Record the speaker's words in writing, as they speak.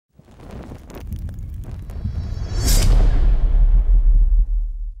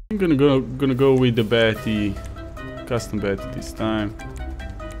gonna go with the Betty, custom Betty this time.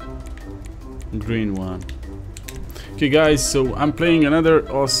 Green one. Okay guys, so I'm playing another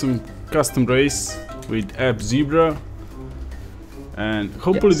awesome custom race with App Zebra, and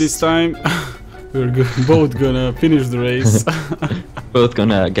hopefully this time we're both gonna finish the race. Both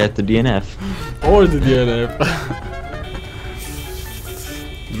gonna get the DNF. Or the DNF.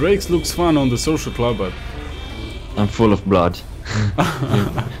 The race looks fun on the Socialclub, but I'm full of blood.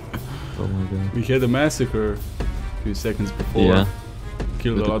 Oh my god. we had a massacre a few seconds before. Yeah.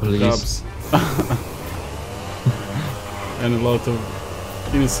 Killed With a lot the of police. cops. And a lot of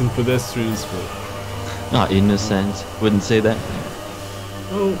innocent pedestrians. Not innocent. Wouldn't say that.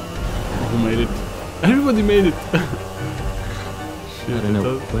 Oh, who made it? Everybody made it. Shit, I don't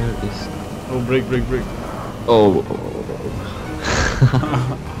know where is. Oh, break. Oh.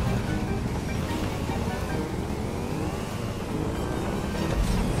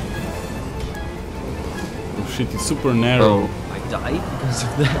 Oh shit, it's super narrow. Oh, I died because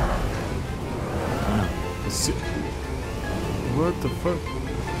of that. What the fuck?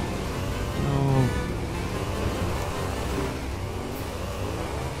 No.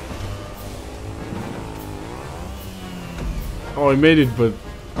 Oh, I made it, but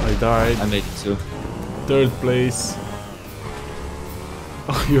I died. I made it too. Third place.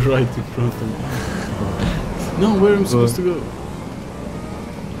 Oh, you're right in front of me. No, where am I supposed to go?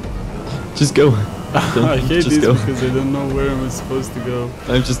 Just go. I hate this go. because I don't know where am I supposed to go.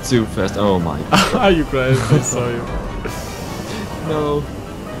 I'm just too fast. Oh my god. You cried, I saw you. No.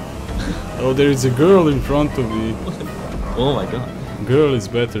 Oh, there is a girl in front of me. Oh my god. Girl is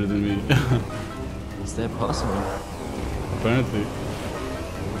better than me. Is that possible? Apparently.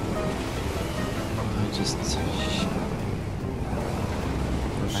 I just...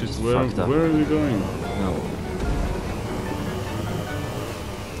 Oh shit, just where fucked up. are we going? No.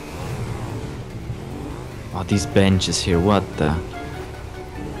 Oh, these benches here, what the?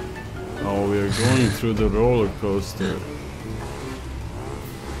 Oh, we are going through the roller coaster.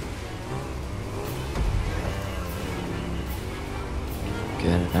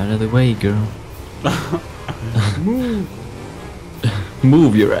 Get out of the way, girl. Move!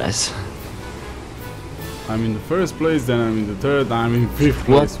 Move your ass. I'm in the first place, then I'm in the third, I'm in fifth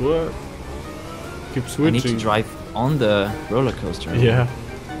place. What? Keep switching. I need to drive on the roller coaster. Yeah.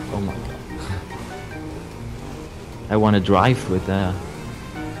 Oh my god. I want to drive with the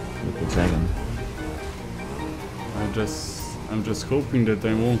dragon. I'm just hoping that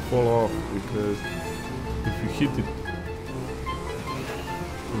I won't fall off, because if you hit it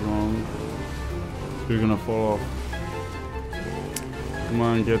wrong, you're gonna fall off. Come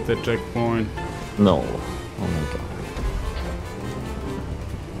on, get that checkpoint. No. Oh my god.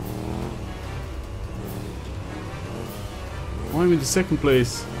 Oh, I'm in the second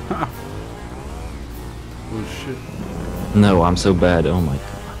place. Ha! Oh shit. No, I'm so bad. Oh my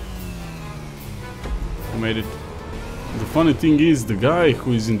god. I made it. The funny thing is, the guy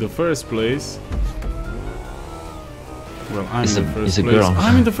who is in the first place... Well, I'm in the first place. Girl.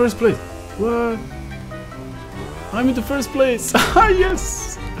 I'm in the first place! What? I'm in the first place!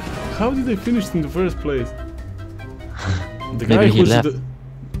 Yes! How did I finish in the first place? The guy Maybe he who's left.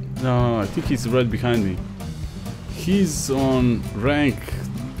 No, I think he's right behind me. He's on rank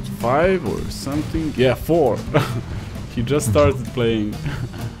 5 or something. Yeah, 4. He just started playing.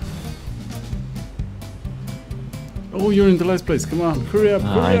 Oh, you're in the last place. Come on, hurry up,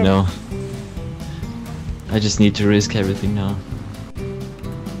 hurry up. I know. I just need to risk everything now.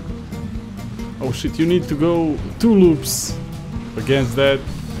 Oh shit, you need to go 2 loops against that.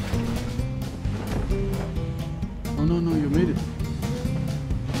 Oh no, you made it.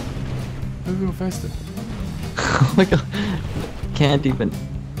 Let me go faster. Oh my god. Can't even.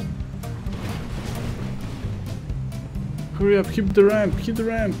 Hurry up, hit the ramp, hit the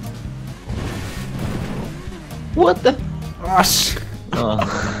ramp. What the? Ah, shit. Oh.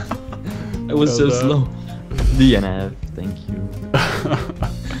 I was so slow. DNF, thank you.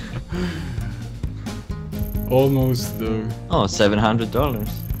 Almost though. Oh, $700.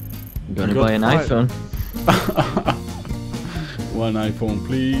 I'm gonna buy an 5. iPhone. One iPhone,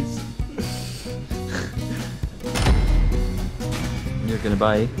 please. You're gonna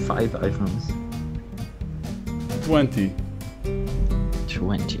buy 5 iPhones. 20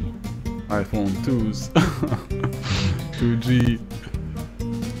 20. iPhone 2s. 2G.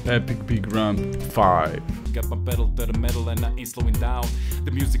 Epic Big Ramp 5. Got my pedal to the metal and I ain't slowing down.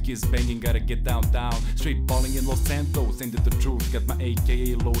 The music is banging, gotta get down. Straight balling in Los Santos, ain't it the truth? Got my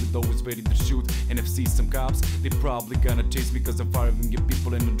AKA loaded, always ready to shoot. And if see some cops, they probably gonna chase me, cause I'm firing at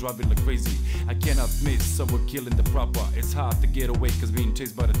people and I'm driving like crazy. I cannot miss, so we're killing the proper. It's hard to get away, cause being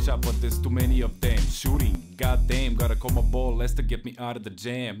chased by the chopper, there's too many of them shooting. Goddamn, gotta call my ball less to get me out of the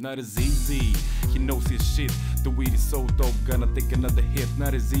jam. Not as easy, he knows his shit. The weed is so dope, gonna take another hit.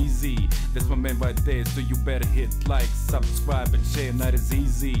 Not as easy, that's my man right there. So you better hit like, subscribe and share. Not as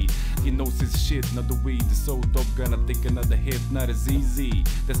easy, he knows his shit. Now the weed is so dope, gonna take another hit. Not as easy,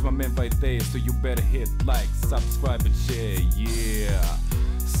 that's my man right there. So you better hit like, subscribe and share. Yeah,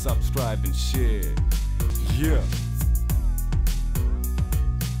 subscribe and share. Yeah.